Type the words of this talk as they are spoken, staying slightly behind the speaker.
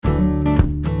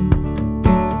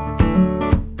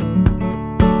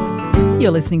You're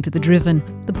listening to The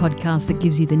Driven, the podcast that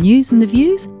gives you the news and the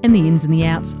views and the ins and the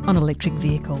outs on electric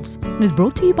vehicles. It is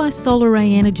brought to you by Solar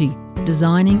Ray Energy,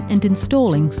 designing and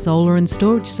installing solar and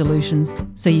storage solutions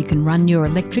so you can run your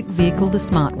electric vehicle the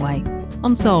smart way.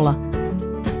 On solar.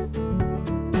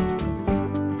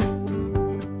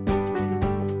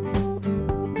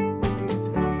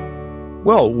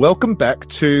 Well, welcome back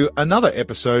to another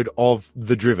episode of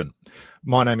The Driven.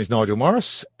 My name is Nigel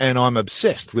Morris, and I'm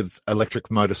obsessed with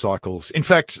electric motorcycles. In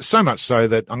fact, so much so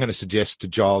that I'm going to suggest to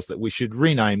Giles that we should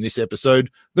rename this episode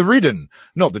The Ridden,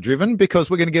 not The Driven, because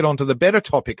we're going to get on to the better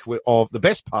topic of the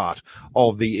best part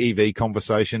of the EV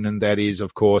conversation, and that is,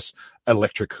 of course,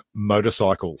 electric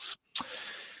motorcycles.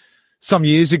 Some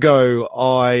years ago,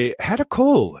 I had a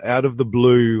call out of the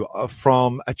blue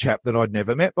from a chap that I'd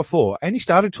never met before, and he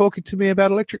started talking to me about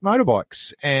electric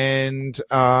motorbikes and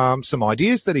some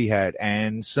ideas that he had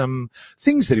and some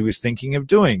things that he was thinking of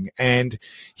doing. And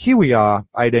here we are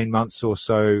 18 months or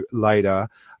so later,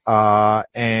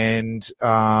 and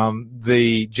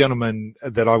the gentleman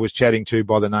that I was chatting to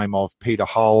by the name of Peter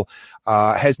Hull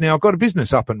has now got a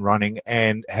business up and running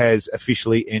and has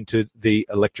officially entered the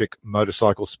electric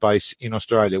motorcycle space in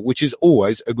Australia, which is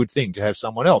always a good thing to have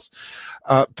someone else.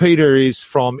 Peter is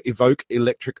from Evoke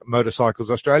Electric Motorcycles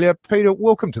Australia. Peter,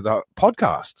 welcome to the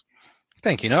podcast.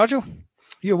 Thank you, Nigel.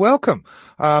 You're welcome.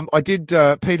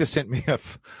 Peter sent me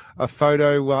a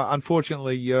photo.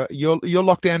 Unfortunately, you're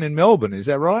locked down in Melbourne. Is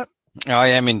that right? I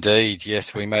am indeed.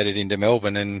 Yes, we made it into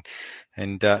Melbourne,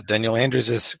 and Daniel Andrews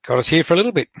has got us here for a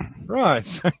little bit. Right.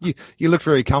 So you look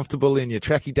very comfortable in your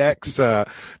tracky dacks,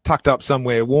 tucked up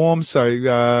somewhere warm. So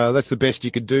that's the best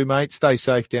you could do, mate. Stay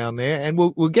safe down there, and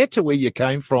we'll get to where you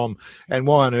came from and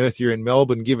why on earth you're in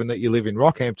Melbourne, given that you live in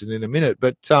Rockhampton, in a minute.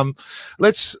 But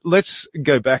let's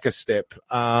go back a step.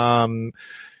 Where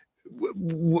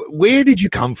did you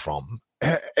come from?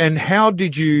 And how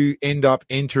did you end up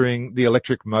entering the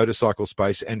electric motorcycle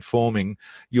space and forming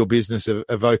your business of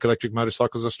Evoke Electric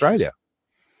Motorcycles Australia?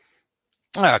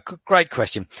 Great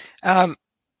question.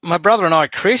 My brother and I,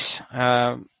 Chris,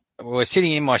 were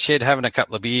sitting in my shed having a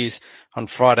couple of beers on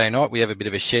Friday night. We have a bit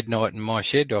of a shed night in my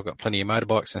shed. I've got plenty of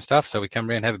motorbikes and stuff, so we come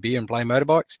around, have a beer and play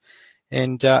motorbikes.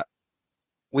 And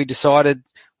we decided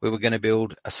we were going to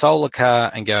build a solar car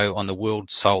and go on the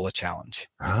World Solar Challenge.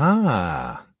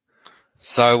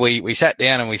 So we sat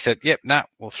down and we said,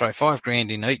 we'll throw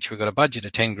 $5,000 in each. We've got a budget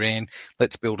of $10,000.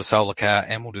 Let's build a solar car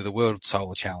and we'll do the World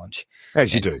Solar Challenge.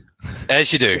 As you do.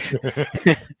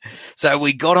 So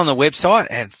we got on the website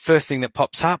and first thing that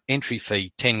pops up, entry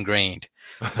fee, $10,000.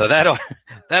 So that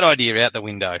idea out the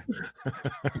window.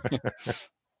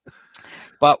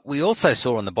 But we also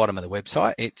saw on the bottom of the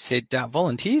website, it said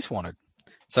volunteers wanted.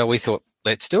 So we thought,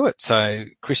 let's do it. So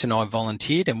Chris and I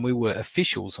volunteered and we were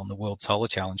officials on the World Solar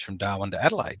Challenge from Darwin to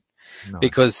Adelaide. Nice.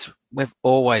 Because we've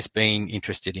always been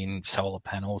interested in solar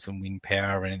panels and wind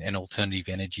power and alternative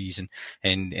energies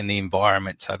and the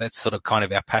environment. So that's sort of kind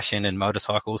of our passion and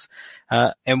motorcycles.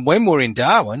 And when we're in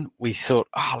Darwin, we thought,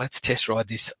 let's test ride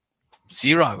this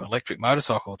Zero electric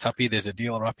motorcycle. It's up here. There's a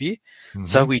dealer up here. Mm-hmm.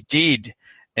 So we did.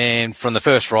 And from the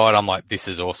first ride, I'm like, this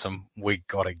is awesome. We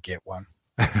got to get one.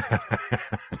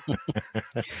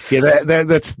 Yeah,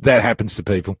 that happens to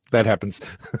people. That happens.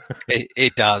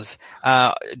 It does.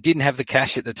 Didn't have the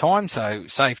cash at the time, so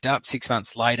saved up. 6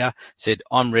 months later, said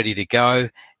I'm ready to go,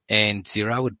 and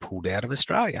Zero had pulled out of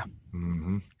Australia.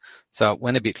 Mm-hmm. So it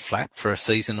went a bit flat for a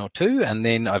season or two, and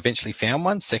then I eventually found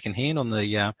one secondhand on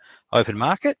the open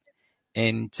market,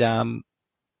 and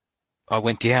I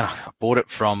went down. I bought it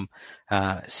from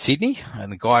Sydney,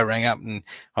 and the guy rang up, and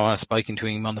I was speaking to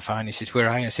him on the phone. He says, "Where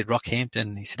are you?" I said,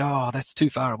 "Rockhampton." He said, "Oh, that's too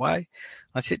far away."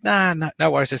 I said, No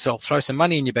worries. I said, "I'll throw some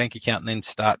money in your bank account and then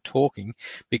start talking,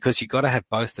 because you've got to have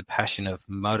both the passion of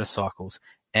motorcycles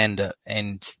and the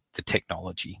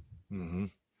technology." Mm-hmm.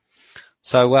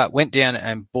 So went down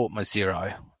and bought my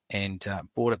Zero and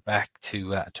brought it back to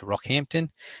Rockhampton,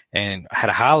 and I had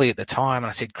a Harley at the time, and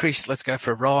I said, "Chris, let's go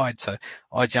for a ride." So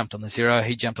I jumped on the Zero,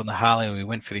 he jumped on the Harley, and we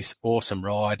went for this awesome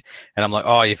ride. And I'm like,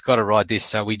 "Oh, you've got to ride this."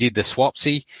 So we did the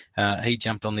swapsy. He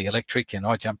jumped on the electric and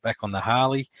I jumped back on the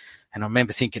Harley. And I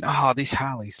remember thinking, this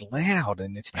Harley's loud,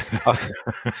 and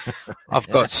I've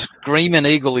got screaming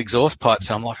eagle exhaust pipes.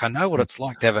 So I'm like, I know what it's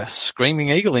like to have a screaming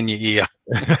eagle in your ear.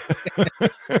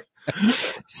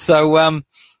 So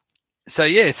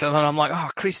then I'm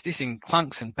like, Chris, this thing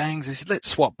clunks and bangs. I said, let's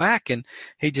swap back. And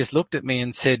he just looked at me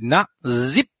and said, nah,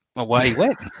 zip, away he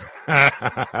went.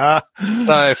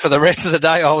 So for the rest of the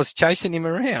day, I was chasing him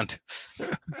around.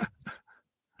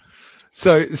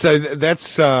 So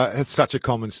that's such a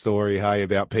common story, hey,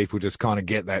 about people just kind of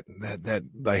get that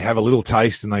they have a little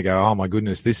taste and they go, oh my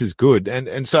goodness, this is good.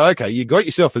 And so, okay, you got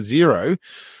yourself a zero,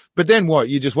 but then what?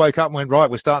 You just woke up and went, right,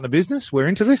 we're starting a business. We're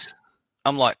into this.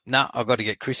 I'm like, no, I've got to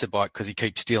get Chris a bike because he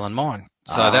keeps stealing mine.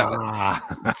 So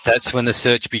that's when the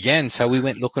search began. So we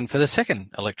went looking for the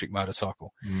second electric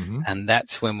motorcycle. Mm-hmm. And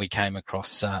that's when we came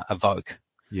across a Vogue.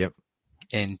 Yep.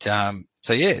 And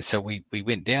so we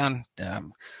went down,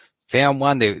 found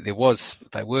one. They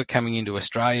were coming into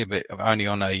Australia, but only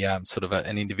on a sort of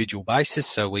an individual basis.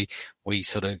 So we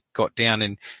sort of got down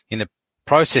in the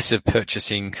process of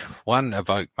purchasing one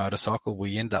Evoque motorcycle,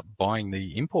 we ended up buying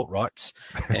the import rights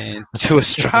and to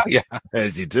Australia.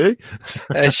 As you do.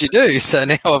 As you do. So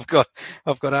now I've got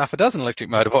half a dozen electric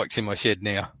motorbikes in my shed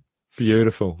now.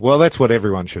 Beautiful. Well, that's what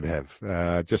everyone should have.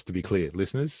 Just to be clear,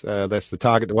 listeners, that's the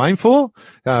target to aim for.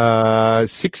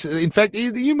 6. In fact,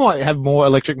 you might have more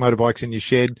electric motorbikes in your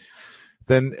shed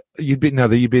than you'd be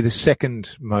the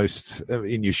second most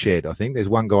in your shed. I think there's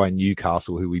one guy in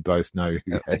Newcastle who we both know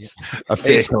who has a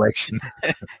fair collection.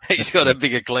 He's got a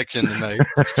bigger collection than me.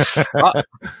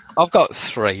 I've got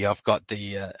 3. I've got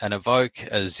an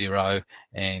Evoque, a Zero,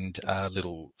 and a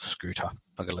little scooter.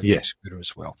 I've got a electric scooter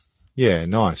as well. Yeah,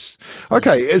 nice.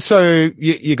 Okay, so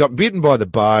you got bitten by the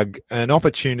bug. An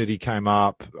opportunity came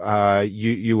up.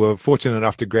 You were fortunate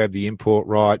enough to grab the import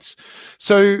rights.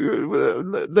 So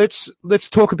let's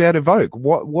talk about Evoque.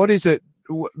 What is it?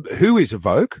 Who is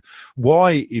Evoque?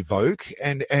 Why Evoque?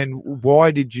 And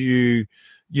why did you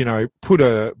put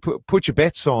your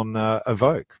bets on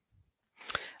Evoque?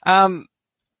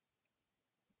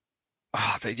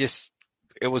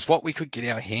 It was what we could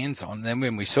get our hands on. Then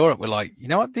when we saw it, we're like, you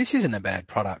know what? This isn't a bad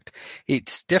product.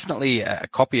 It's definitely a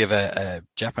copy of a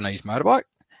Japanese motorbike.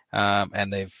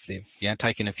 And they've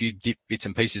taken a few bits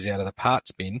and pieces out of the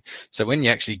parts bin. So when you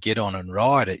actually get on and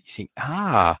ride it, you think,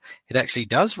 it actually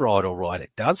does ride all right.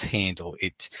 It does handle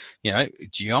it,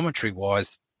 geometry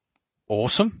wise,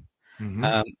 awesome.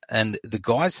 Mm-hmm. And the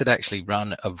guys that actually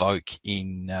run Evoque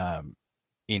in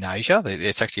Asia,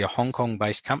 it's actually a Hong Kong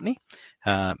based company,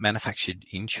 manufactured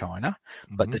in China,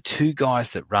 but the 2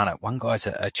 guys that run it, one guy's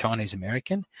a Chinese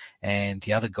American and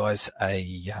the other guy's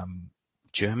a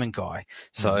German guy.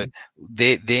 So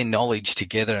their knowledge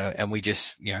together, and we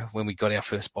just, when we got our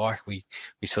first bike, we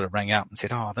sort of rang up and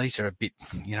said, these are a bit,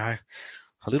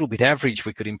 a little bit average.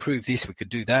 We could improve this, we could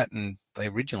do that. And they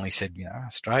originally said,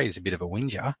 Australia's a bit of a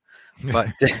whinger,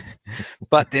 but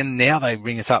then now they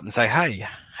ring us up and say, hey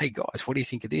guys, what do you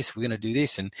think of this? We're going to do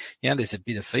this. And, there's a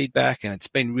bit of feedback, and it's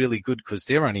been really good because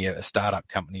they're only a startup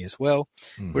company as well.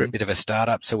 Mm-hmm. We're a bit of a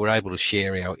startup, so we're able to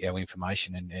share our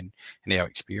information and our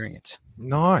experience.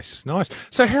 Nice.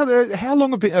 So how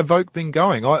long have Evoque been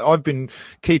going? I've been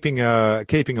keeping a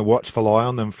watchful eye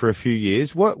on them for a few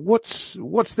years. What's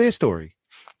their story?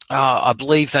 I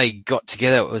believe they got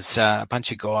together. It was a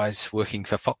bunch of guys working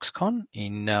for Foxconn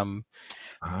in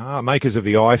makers of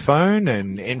the iPhone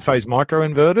and Enphase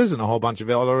microinverters and a whole bunch of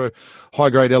other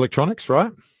high-grade electronics,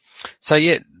 right? So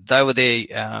they were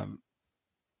there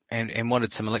and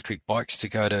wanted some electric bikes to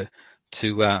go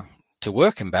to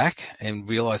work and back, and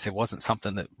realised there wasn't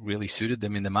something that really suited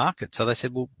them in the market. So they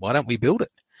said, well, why don't we build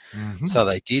it? Mm-hmm. So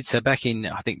they did. So back in,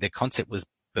 I think their concept was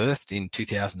birthed in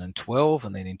 2012,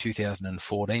 and then in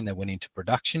 2014 they went into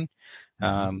production.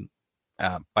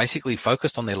 Basically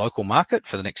focused on their local market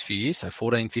for the next few years. So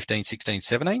 14, 15, 16,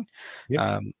 17.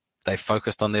 Yep. They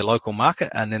focused on their local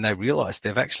market, and then they realized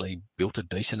they've actually built a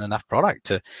decent enough product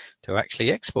to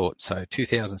actually export. So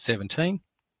 2017,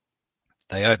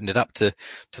 they opened it up to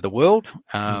the world,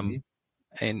 and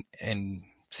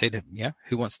said,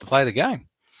 who wants to play the game?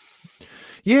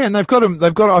 Yeah, and they've got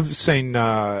I've seen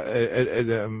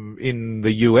in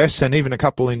the US and even a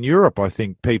couple in Europe, I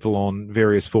think, people on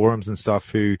various forums and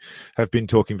stuff who have been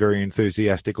talking very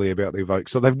enthusiastically about the Evoque.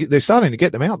 So they're starting to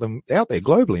get them out there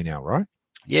globally now, right?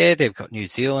 Yeah, they've got New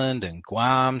Zealand and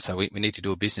Guam, so we need to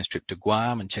do a business trip to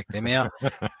Guam and check them out.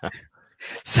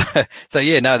 So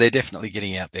they're definitely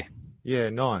getting out there.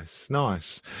 Yeah, nice.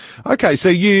 Okay, so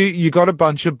you got a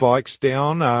bunch of bikes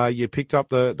down. You picked up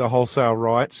the wholesale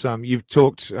rights. You've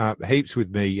talked heaps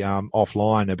with me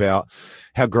offline about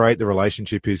how great the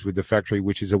relationship is with the factory,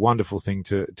 which is a wonderful thing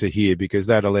to hear, because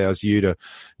that allows you to,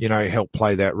 help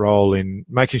play that role in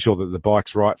making sure that the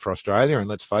bike's right for Australia. And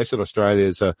let's face it, Australia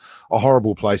is a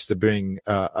horrible place to bring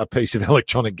a piece of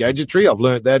electronic gadgetry. I've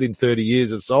learned that in 30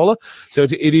 years of solar. So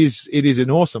it is an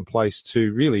awesome place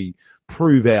to really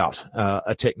prove out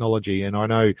a technology. And I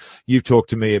know you've talked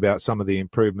to me about some of the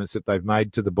improvements that they've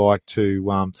made to the bike to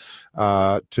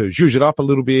zhuzh it up a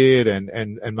little bit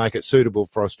and make it suitable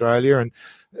for Australia. And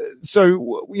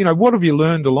so, you know, what have you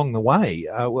learned along the way?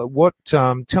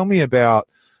 Tell me about,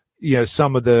 you know,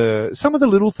 some of the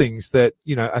little things that,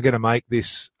 you know, are going to make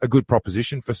this a good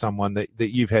proposition for someone that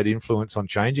you've had influence on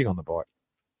changing on the bike.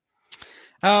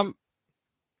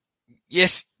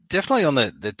 Yes, definitely on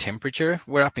the temperature.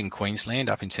 We're up in Queensland,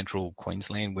 up in central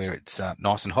Queensland, where it's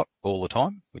nice and hot all the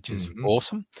time, which is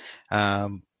awesome.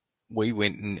 We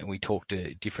went and we talked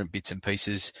to different bits and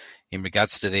pieces in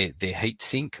regards to their heat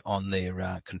sink on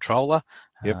their controller.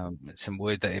 Yep. Some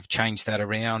word that they've changed that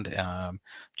around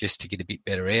just to get a bit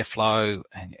better airflow,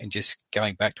 and just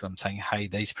going back to them saying, hey,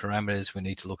 these parameters, we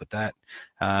need to look at that.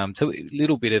 So a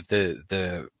little bit of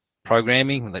the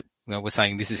programming that, you know, we're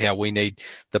saying this is how we need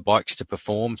the bikes to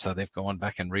perform. So they've gone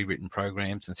back and rewritten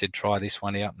programs and said, try this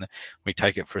one out. And we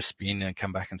take it for a spin and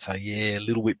come back and say, yeah, a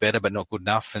little bit better, but not good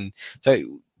enough. And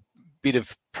so bit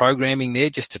of programming there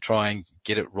just to try and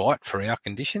get it right for our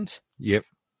conditions. Yep.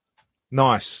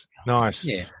 Nice.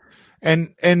 Yeah.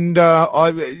 And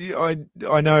I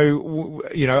know,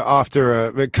 you know,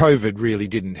 after COVID really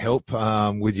didn't help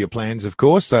with your plans, of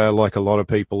course. Like a lot of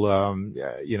people,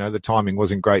 you know, the timing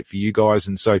wasn't great for you guys,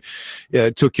 and so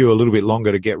it took you a little bit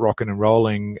longer to get rocking and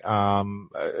rolling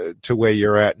to where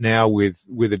you're at now with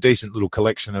a decent little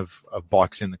collection of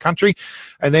bikes in the country.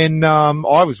 And then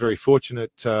I was very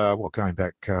fortunate. Going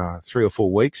back 3 or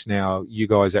 4 weeks now, you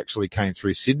guys actually came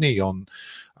through Sydney on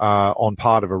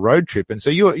part of a road trip. And so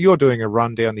you're doing a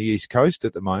run down the East Coast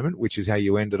at the moment, which is how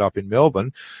you ended up in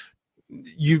Melbourne.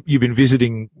 You've been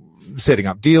visiting, setting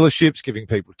up dealerships, giving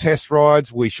people test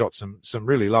rides. We shot some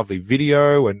really lovely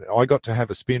video, and I got to have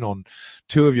a spin on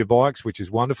 2 of your bikes, which is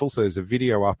wonderful. So there's a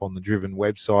video up on the Driven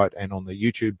website and on the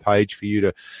YouTube page for you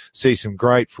to see some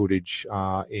great footage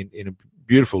in a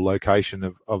beautiful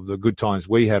location of the good times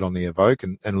we had on the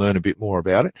Evoque, and learn a bit more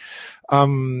about it.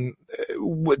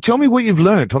 Tell me what you've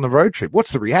learned on the road trip.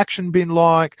 What's the reaction been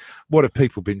like? What have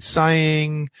people been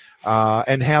saying?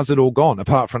 And how's it all gone,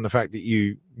 apart from the fact that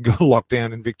you got locked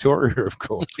down in Victoria, of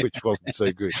course, which wasn't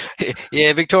so good.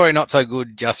 Yeah, Victoria not so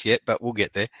good just yet, but we'll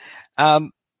get there.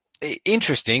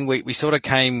 Interesting. We sort of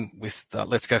came with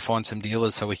let's go find some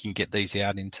dealers so we can get these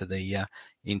out into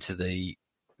the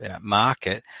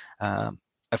market.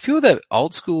 A few of the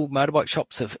old school motorbike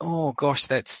shops have, oh gosh,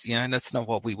 that's not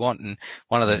what we want. And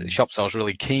one of the shops I was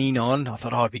really keen on, I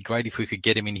thought, it'd be great if we could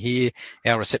get him in here.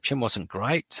 Our reception wasn't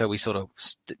great. So we sort of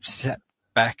sat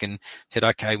back and said,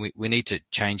 okay, we need to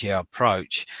change our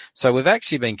approach. So we've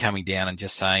actually been coming down and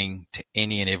just saying to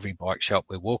any and every bike shop,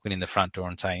 we're walking in the front door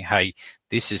and saying, hey,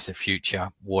 this is the future.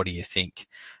 What do you think?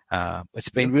 It's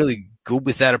been really good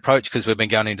with that approach, because we've been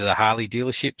going into the Harley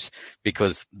dealerships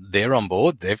because they're on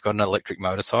board. They've got an electric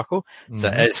motorcycle. Mm-hmm. So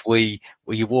as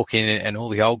you walk in and all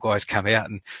the old guys come out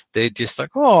and they're just like,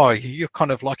 oh, you're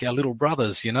kind of like our little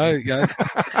brothers, you know.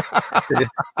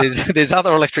 There's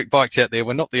other electric bikes out there.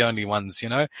 We're not the only ones, you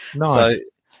know. Nice.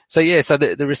 So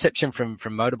the reception from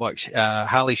motorbike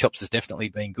Harley shops has definitely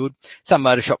been good. Some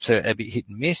motor shops are a bit hit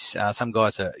and miss. Some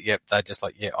guys are, they're just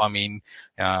like, I'm in.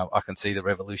 I can see the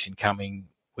revolution coming.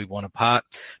 We want a part.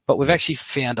 But we've actually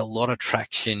found a lot of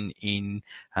traction in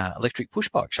electric push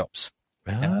bike shops.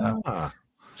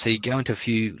 So you go into a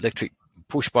few electric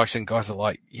push bikes and guys are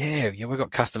like, we've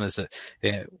got customers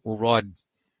that will ride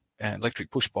electric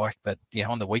push bike, but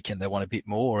on the weekend they want a bit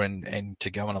more, and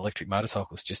to go on electric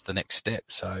motorcycle is just the next step.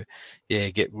 So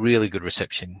get really good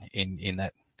reception in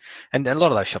that. And a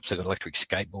lot of those shops have got electric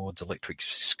skateboards, electric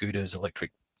scooters,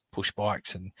 electric push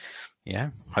bikes, and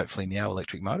hopefully now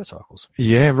electric motorcycles.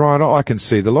 Yeah, right. I can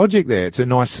see the logic there. It's a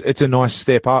nice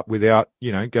step up without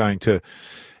going to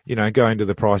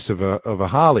the price of a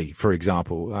Harley, for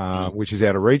example, which is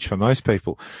out of reach for most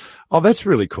people. Oh, that's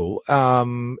really cool.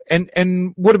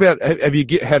 And what about, have you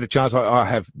had a chance? I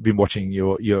have been watching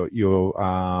your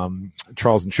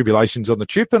trials and tribulations on the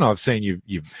trip, and I've seen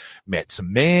you've met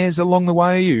some mares along the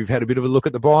way. You've had a bit of a look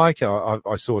at the bike.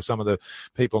 I saw some of the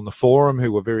people on the forum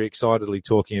who were very excitedly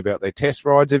talking about their test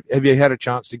rides. Have you had a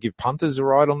chance to give punters a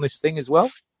ride on this thing as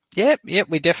well? Yeah,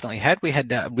 we definitely had. We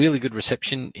had a really good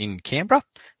reception in Canberra.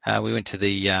 We went to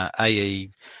the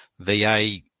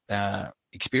AEVA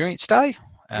Experience Day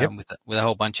with a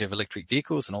whole bunch of electric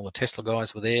vehicles, and all the Tesla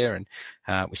guys were there. And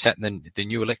we sat in the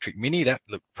new electric Mini. That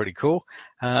looked pretty cool.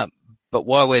 But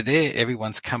while we're there,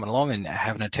 everyone's coming along and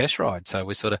having a test ride. So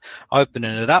we're sort of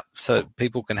opening it up so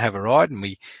people can have a ride. And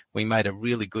we made a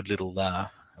really good little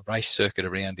race circuit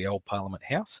around the old Parliament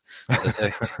House. So there's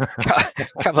a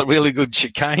couple of really good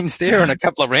chicanes there and a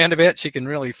couple of roundabouts you can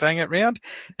really fang it round.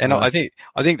 And I think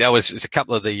that was a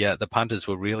couple of the punters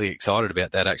were really excited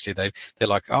about that. Actually, they're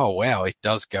like, oh wow, it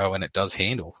does go and it does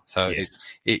handle. So yes.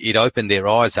 it opened their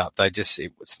eyes up. It's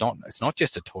not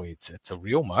just a toy. It's a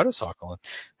real motorcycle,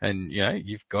 and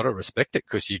you've got to respect it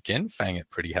because you can fang it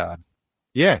pretty hard.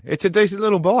 Yeah, it's a decent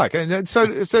little bike. And so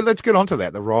let's get on to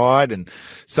that, the ride and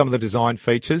some of the design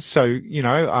features. So,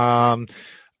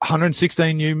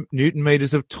 116 Newton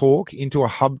meters of torque into a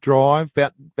hub drive,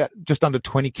 about just under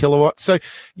 20 kilowatts. So,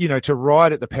 to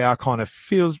ride at the power kind of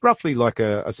feels roughly like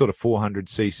a sort of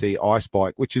 400cc ice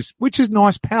bike, which is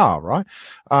nice power, right?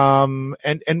 And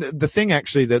the thing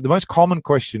actually, the most common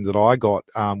question that I got,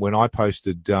 when I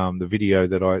posted, the video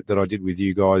that I did with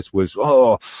you guys was,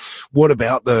 what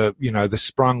about the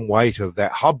sprung weight of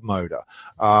that hub motor?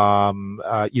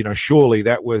 Surely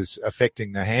that was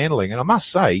affecting the handling. And I must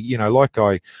say,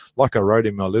 like I wrote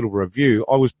in my little review,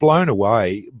 I was blown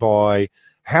away by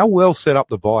how well set up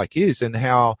the bike is and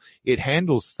how it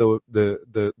handles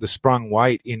the sprung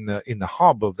weight in the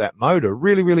hub of that motor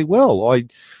really, really well. I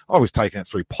was taking it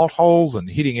through potholes and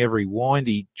hitting every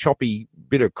windy, choppy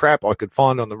bit of crap I could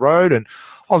find on the road, and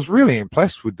I was really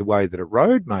impressed with the way that it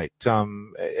rode, mate.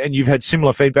 And you've had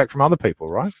similar feedback from other people,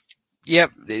 right?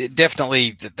 Yep,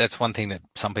 definitely. That's one thing that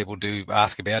some people do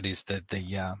ask about is the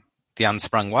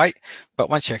unsprung weight. But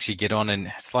once you actually get on,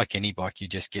 and it's like any bike, you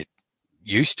just get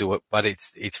used to it, but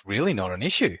it's really not an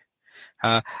issue.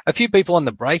 A few people on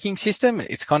the braking system,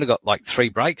 it's kind of got like 3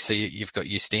 brakes. So you've got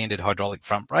your standard hydraulic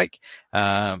front brake.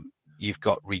 You've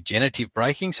got regenerative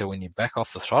braking. So when you back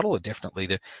off the throttle,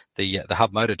 definitely the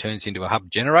hub motor turns into a hub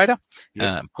generator,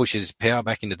 pushes power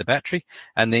back into the battery.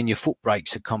 And then your foot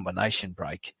brake's a combination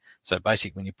brake. So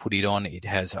basically when you put it on, it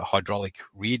has a hydraulic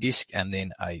rear disc and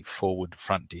then a forward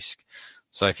front disc.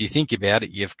 So if you think about it,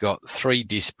 you've got 3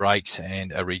 disc brakes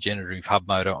and a regenerative hub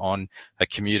motor on a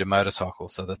commuter motorcycle.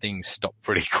 So the things stop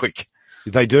pretty quick.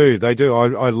 They do.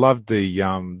 I love the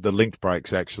linked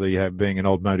brakes, actually, being an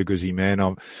old Motor Guzzi man.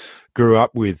 I grew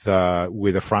up with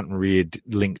a front and rear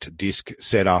linked disc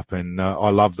setup, and I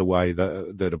love the way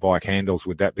that a bike handles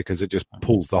with that, because it just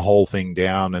pulls the whole thing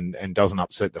down and doesn't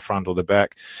upset the front or the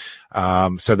back.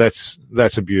 So that's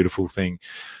a beautiful thing.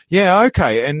 Yeah.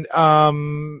 Okay. And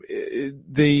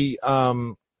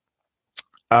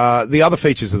the other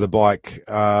features of the bike,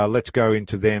 let's go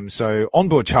into them. So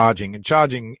onboard charging, and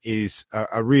charging is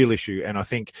a real issue. And I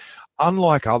think,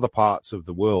 unlike other parts of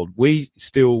the world, we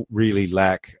still really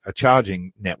lack a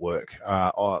charging network,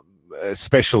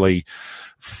 especially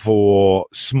for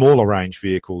smaller range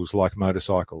vehicles like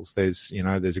motorcycles. There's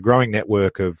a growing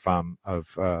network of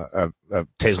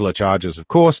Tesla chargers, of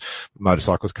course.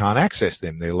 Motorcycles can't access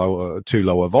them. They're too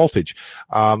lower voltage.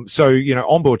 So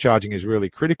onboard charging is really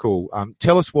critical.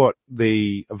 Tell us what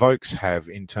the Evokes have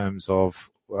in terms of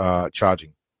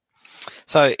charging.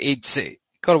 So it's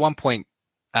got a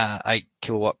 1.8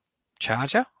 kilowatt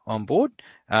charger on board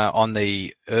on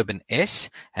the Urban S,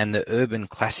 and the Urban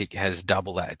Classic has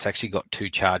double that. It's actually got 2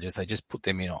 chargers. They just put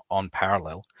them in on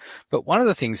parallel. But one of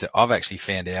the things that I've actually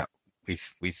found out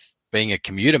with being a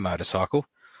commuter motorcycle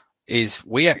is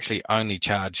we actually only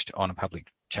charged on a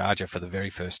public charger for the very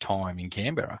first time in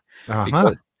Canberra,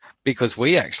 because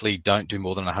we actually don't do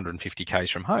more than 150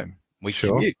 k's from home. We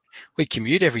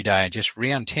commute every day and just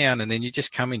round town, and then you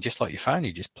just come in just like your phone.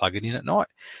 You just plug it in at night.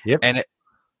 Yep. And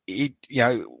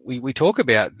we talk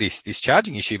about this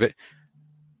charging issue, but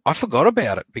I forgot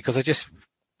about it because I just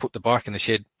put the bike in the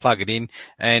shed, plug it in,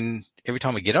 and every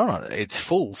time we get on it, it's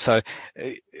full. So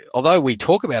although we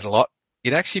talk about it a lot,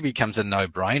 it actually becomes a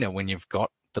no-brainer when you've got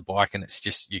the bike and it's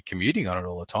just you're commuting on it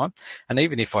all the time. And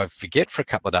even if I forget for a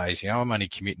couple of days, I'm only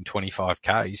commuting 25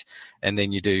 k's, and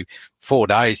then you do 4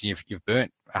 days and you've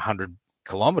burnt 100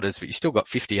 kilometers, but you still got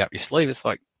 50 up your sleeve. It's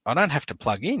like, I don't have to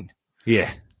plug in.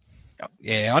 Yeah.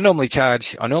 I normally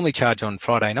charge on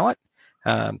Friday night,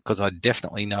 because I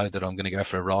definitely know that I'm going to go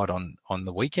for a ride on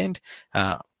the weekend.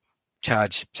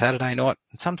 Charge Saturday night,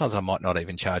 and sometimes I might not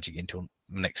even charge again until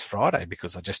next Friday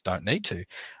because I just don't need to.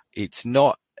 It's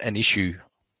not an issue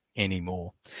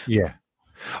anymore. Yeah.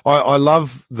 I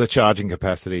love the charging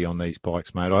capacity on these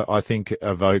bikes, mate. I think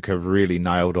Evoke have really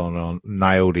nailed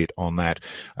it on that.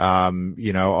 I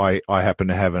happen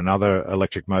to have another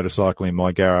electric motorcycle in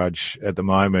my garage at the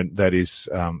moment that is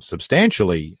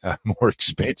substantially more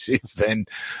expensive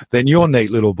than your neat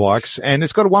little bikes, and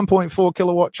it's got a 1.4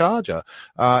 kilowatt charger.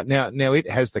 Now it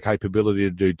has the capability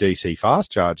to do DC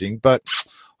fast charging, but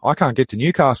I can't get to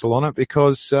Newcastle on it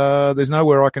because there's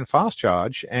nowhere I can fast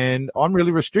charge, and I'm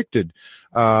really restricted.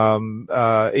 Even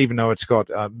though it's got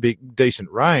a big, decent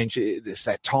range, it's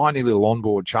that tiny little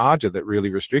onboard charger that really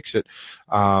restricts it,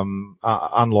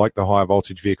 unlike the higher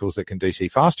voltage vehicles that can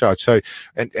DC fast charge. So,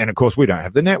 and of course, we don't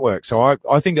have the network. So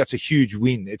I think that's a huge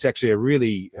win. It's actually a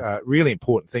really, really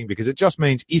important thing, because it just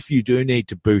means if you do need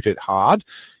to boot it hard,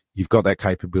 you've got that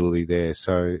capability there.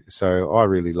 So I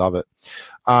really love it.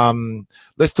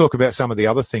 Let's talk about some of the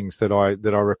other things that I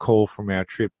recall from our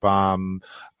trip.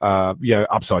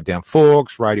 Upside down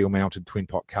forks, radial mounted twin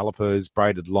pot calipers,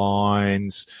 braided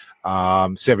lines,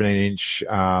 17-inch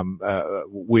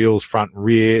wheels front and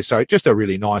rear. So just a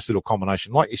really nice little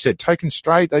combination. Like you said, taken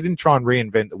straight. They didn't try and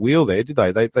reinvent the wheel there, did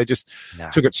they? They just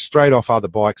took it straight off other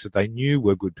bikes that they knew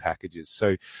were good packages.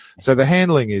 So the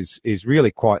handling is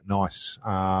really quite nice.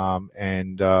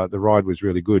 And the ride was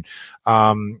really good.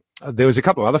 There was a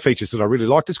couple of other features that I really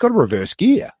liked. It's got a reverse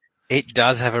gear. It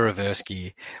does have a reverse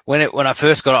gear. When I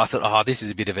first got it, I thought, this is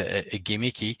a bit of a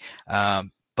gimmicky.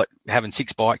 But having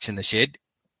 6 bikes in the shed,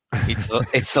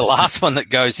 it's the last one that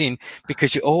goes in,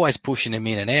 because you're always pushing them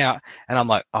in and out. And I'm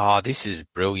like, this is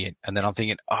brilliant. And then I'm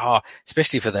thinking,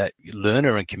 especially for the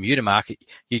learner and commuter market,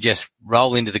 you just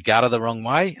roll into the gutter the wrong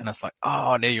way. And it's like,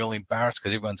 now you're all embarrassed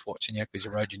because everyone's watching you because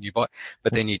you rode your new bike.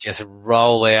 But then you just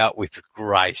roll out with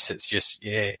grace. It's just,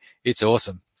 it's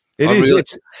awesome.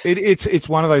 It's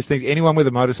one of those things. Anyone with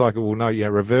a motorcycle will know.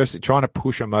 Trying to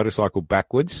push a motorcycle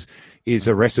backwards is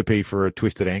a recipe for a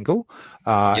twisted ankle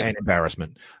and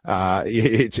embarrassment.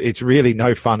 It's really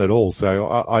no fun at all. So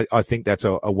I think that's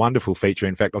a wonderful feature.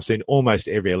 In fact, I've seen almost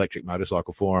every electric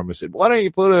motorcycle forum has said, "Why don't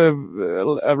you put a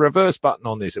reverse button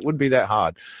on this? It wouldn't be that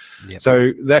hard." Yep.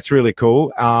 So that's really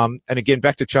cool. And again,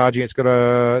 back to charging, it's got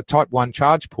a Type 1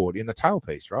 charge port in the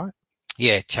tailpiece, right?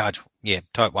 Yeah, Type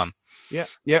 1.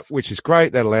 Yeah, which is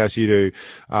great. That allows you to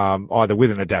either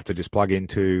with an adapter just plug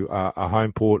into a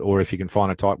home port, or if you can find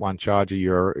a Type 1 charger,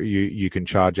 you can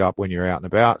charge up when you're out and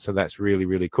about. So that's really,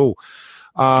 really cool.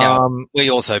 We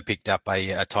also picked up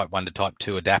a Type 1 to Type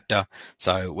 2 adapter.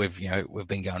 So we've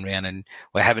been going around, and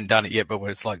we haven't done it yet, but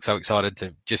we're so excited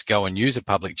to just go and use a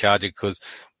public charger, because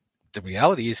the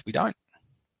reality is we don't.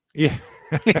 Yeah.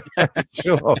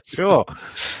 Sure.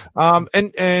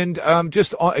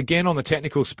 Just again on the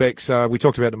technical specs, we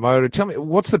talked about the motor. Tell me,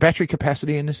 what's the battery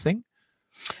capacity in this thing?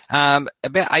 About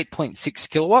 8.6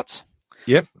 kilowatts.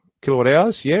 Yep. Kilowatt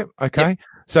hours. Yeah. Okay. Yep.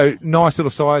 So nice little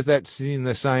size. That's in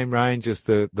the same range as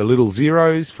the little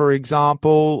Zeros, for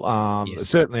example. Yes.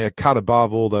 Certainly a cut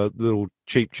above all the little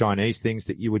cheap Chinese things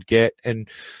that you would get, and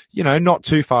not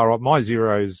too far off. My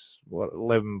Zero's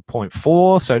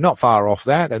 11.4, so not far off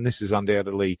that. And this is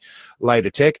undoubtedly later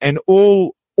tech, and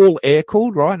all air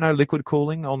cooled, right? No liquid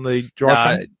cooling on the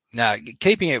drivetrain. No,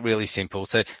 keeping it really simple.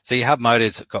 So your hub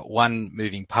motor's got one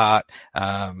moving part,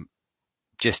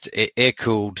 just air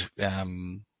cooled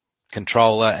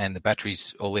controller, and the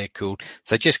battery's all air cooled.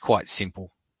 So just quite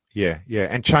simple. Yeah.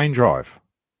 And chain drive?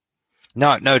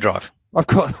 No drive. I've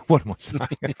got, what am I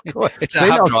saying? It's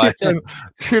a hub drive.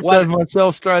 Tripped over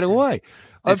myself straight away.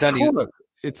 It's a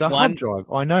hub drive.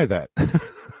 I know that.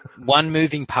 One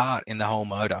moving part in the whole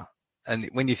motor. And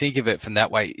when you think of it from that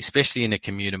way, especially in a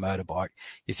commuter motorbike,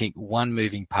 you think one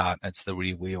moving part, that's the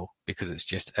rear wheel, because it's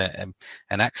just an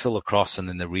axle across and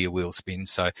then the rear wheel spins.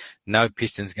 So no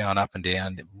pistons going up and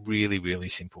down. Really, really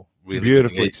simple. Really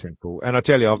beautifully simple. And I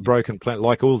tell you, I've broken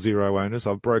like all Zero owners,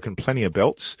 I've broken plenty of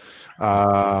belts.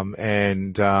 And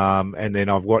then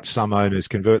I've watched some owners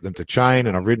convert them to chain,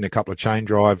 and I've ridden a couple of chain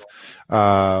drive,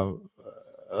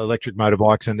 electric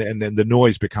motorbikes, and then the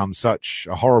noise becomes such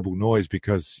a horrible noise,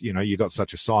 because you got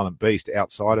such a silent beast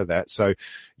outside of that. So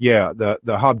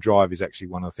the hub drive is actually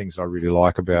one of the things I really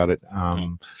like about it.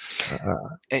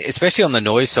 Especially on the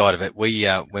noise side of it. We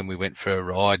when we went for a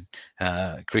ride,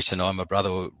 Chris and I, my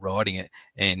brother, were riding it,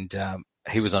 and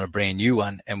he was on a brand new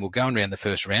one, and we're going around the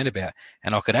first roundabout,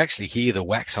 and I could actually hear the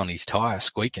wax on his tyre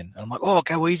squeaking. And I'm like,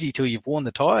 go easy till you've worn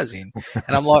the tyres in.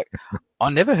 And I'm like, I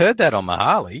never heard that on my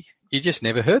Harley. You just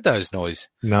never heard those noise.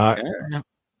 No.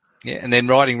 Yeah, and then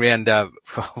riding around,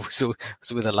 was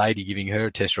with a lady giving her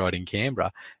a test ride in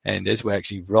Canberra, and as we're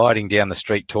actually riding down the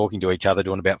street talking to each other,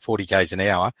 doing about 40 k's an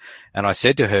hour, and I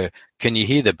said to her, "Can you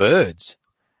hear the birds?"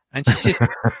 And she says,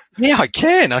 "Yeah, I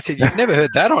can." I said, "You've never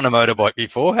heard that on a motorbike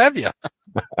before, have you?"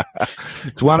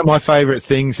 It's one of my favourite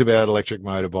things about electric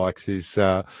motorbikes is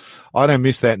I don't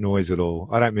miss that noise at all.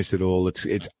 I don't miss it all.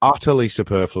 It's utterly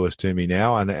superfluous to me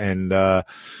now, and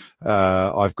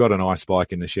I've got an ice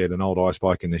bike in the shed, an old ice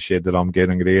bike in the shed that I'm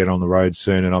getting to get on the road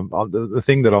soon. And the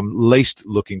thing that I'm least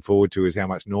looking forward to is how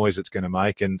much noise it's going to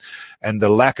make and the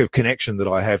lack of connection that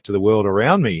I have to the world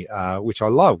around me, which I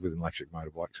love with an electric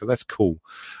motorbike. So that's cool.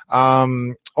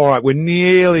 All right, we're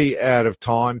nearly out of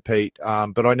time, Pete.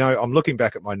 But I know I'm looking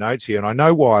back at my notes here, and I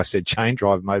know why I said chain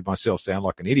drive made myself sound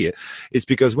like an idiot. It's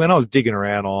because when I was digging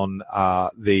around on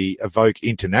the Evoke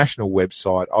International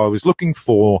website, I was looking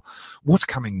for what's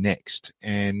coming next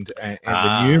and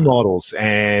the new models,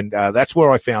 and that's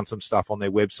where I found some stuff on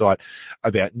their website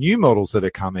about new models that are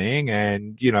coming.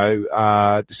 And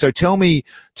so tell me.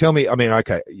 I mean,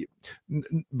 okay,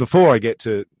 before I get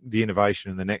to the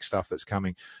innovation and the next stuff that's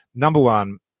coming. Number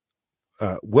one,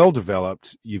 well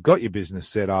developed. You've got your business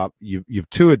set up. You've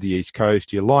toured the East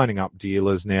Coast. You're lining up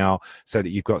dealers now so that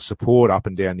you've got support up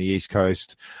and down the East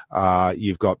Coast.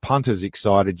 You've got punters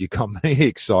excited. You've got me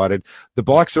excited. The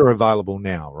bikes are available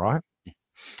now, right?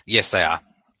 Yes, they are.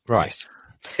 Right. Yes.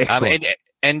 Excellent.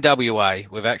 And WA,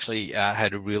 we've actually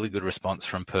had a really good response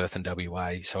from Perth and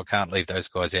WA, so I can't leave those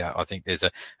guys out. I think there's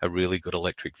a really good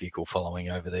electric vehicle following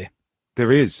over there.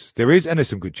 There is, and there's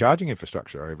some good charging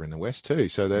infrastructure over in the West too.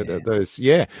 So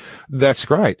that's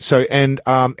great. So, and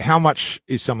how much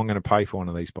is someone going to pay for one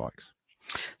of these bikes?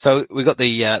 So we've got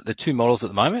the two models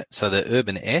at the moment. So the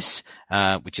Urban S,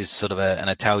 which is sort of an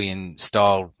Italian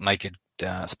style naked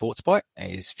sports bike,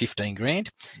 is 15 grand,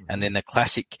 and then the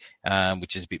Classic,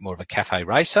 which is a bit more of a cafe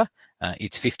racer,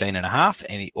 it's 15.5,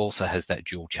 and it also has that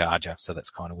dual charger. So that's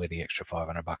kind of where the extra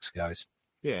 $500 goes.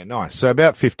 Yeah, nice. So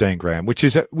about 15 grand, which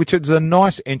is a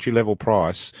nice entry level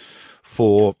price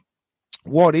for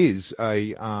what is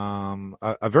a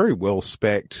very well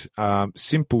spec'd,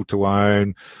 simple to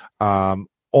own,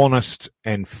 honest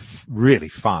and really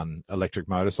fun electric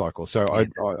motorcycle. So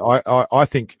I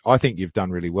think you've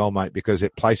done really well, mate, because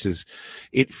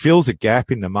it fills a gap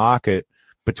in the market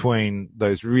between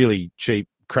those really cheap,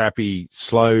 crappy,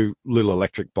 slow little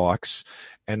electric bikes.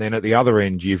 And then at the other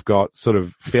end, you've got sort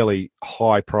of fairly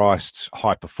high-priced,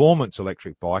 high-performance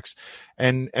electric bikes,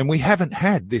 and we haven't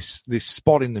had this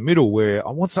spot in the middle where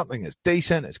I want something that's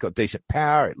decent. It's got decent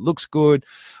power. It looks good.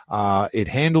 It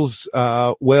handles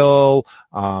well.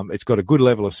 It's got a good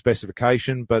level of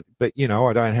specification, but I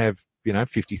don't have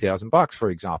 $50,000, for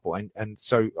example. And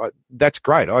so that's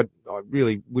great. I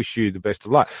really wish you the best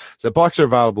of luck. So bikes are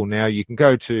available now. You can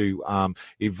go to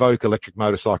Evoke Electric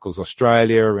Motorcycles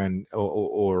Australia and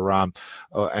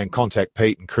contact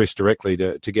Pete and Chris directly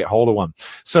to get hold of one.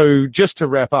 So just to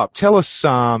wrap up, tell us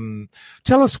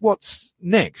what's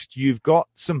next. You've got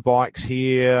some bikes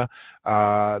here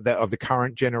that of the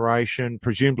current generation.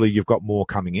 Presumably you've got more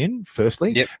coming in,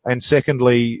 firstly. Yep. And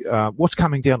secondly, what's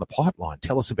coming down the pipeline?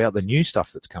 Tell us about the new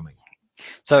stuff that's coming.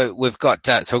 So we've got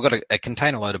a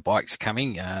container load of bikes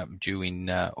coming due in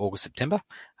August, September.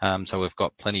 So we've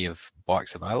got plenty of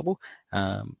bikes available.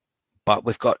 But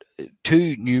we've got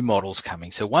two new models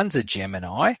coming. So one's a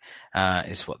Gemini,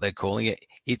 is what they're calling it.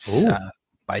 It's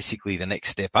basically the next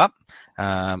step up.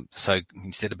 So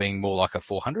instead of being more like a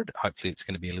 400, hopefully it's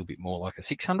going to be a little bit more like a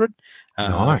 600.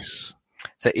 Nice.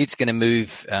 So it's going to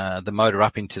move the motor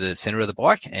up into the center of the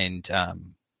bike, and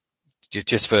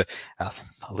just for a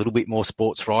little bit more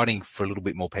sports riding, for a little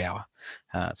bit more power.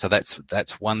 So that's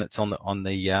one that's on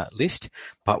the list.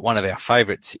 But one of our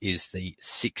favourites is the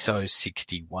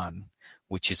 6061,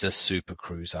 which is a super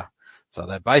cruiser. So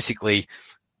they basically,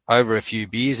 over a few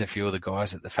beers, a few of the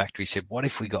guys at the factory said, what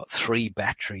if we got 3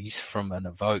 batteries from an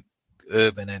Evoke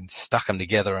Urban and stuck them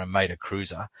together and made a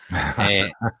cruiser?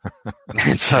 And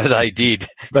so they did.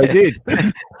 They did.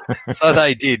 So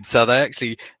they did. So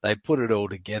they put it all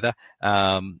together.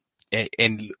 And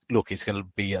look, it's going to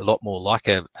be a lot more like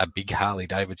a big Harley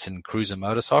Davidson cruiser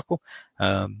motorcycle.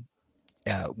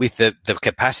 With the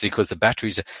capacity, because the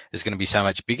batteries is going to be so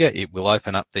much bigger, it will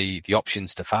open up the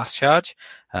options to fast charge.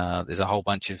 There's a whole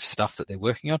bunch of stuff that they're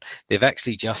working on. They've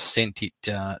actually just sent it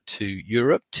to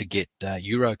Europe to get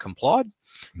Euro complied.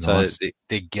 Nice. So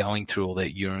they're going through all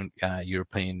the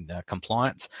European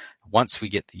compliance. Once we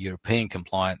get the European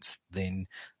compliance, then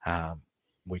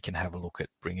we can have a look at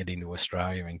bring it into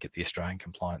Australia and get the Australian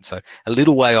compliance. So a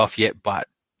little way off yet, but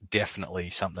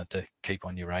definitely something to keep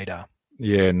on your radar.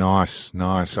 Yeah, nice.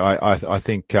 I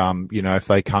think if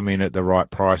they come in at the right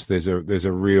price, there's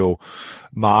a real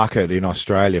market in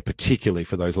Australia, particularly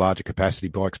for those larger capacity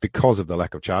bikes, because of the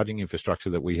lack of charging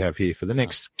infrastructure that we have here for the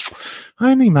next,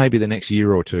 only maybe the next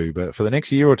year or two, but for the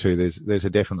next year or two, there's a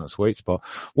definite sweet spot.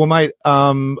 Well, mate,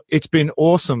 it's been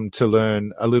awesome to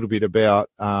learn a little bit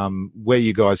about where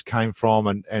you guys came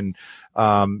from and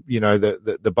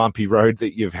the bumpy road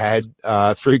that you've had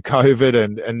through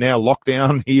COVID and now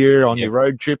lockdown here on your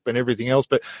road trip and everything else.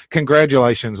 But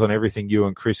congratulations on everything you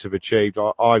and Chris have achieved.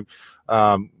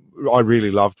 I really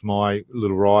loved my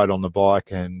little ride on the bike,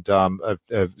 and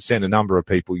I've sent a number of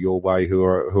people your way who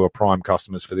are prime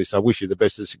customers for this. I wish you the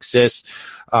best of success,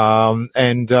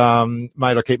 and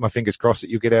mate, I keep my fingers crossed that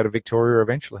you'll get out of Victoria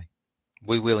eventually.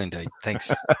 We will indeed.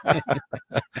 Thanks.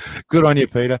 Good on you,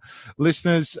 Peter.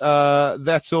 Listeners,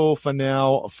 that's all for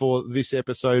now for this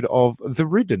episode of The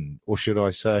Ridden, or should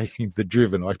I say The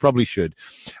Driven? I probably should.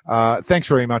 Thanks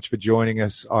very much for joining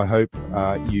us. I hope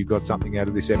you got something out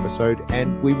of this episode,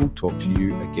 and we will talk to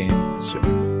you again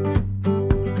soon.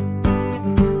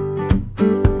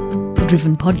 The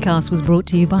Driven podcast was brought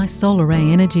to you by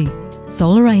SolarAy Energy.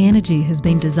 SolarAy Energy has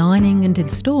been designing and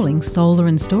installing solar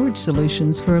and storage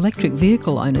solutions for electric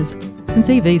vehicle owners since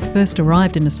EVs first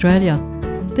arrived in Australia.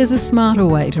 There's a smarter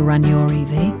way to run your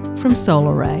EV from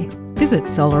SolarAy. Visit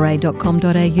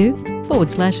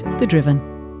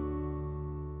solaray.com.au/thedriven.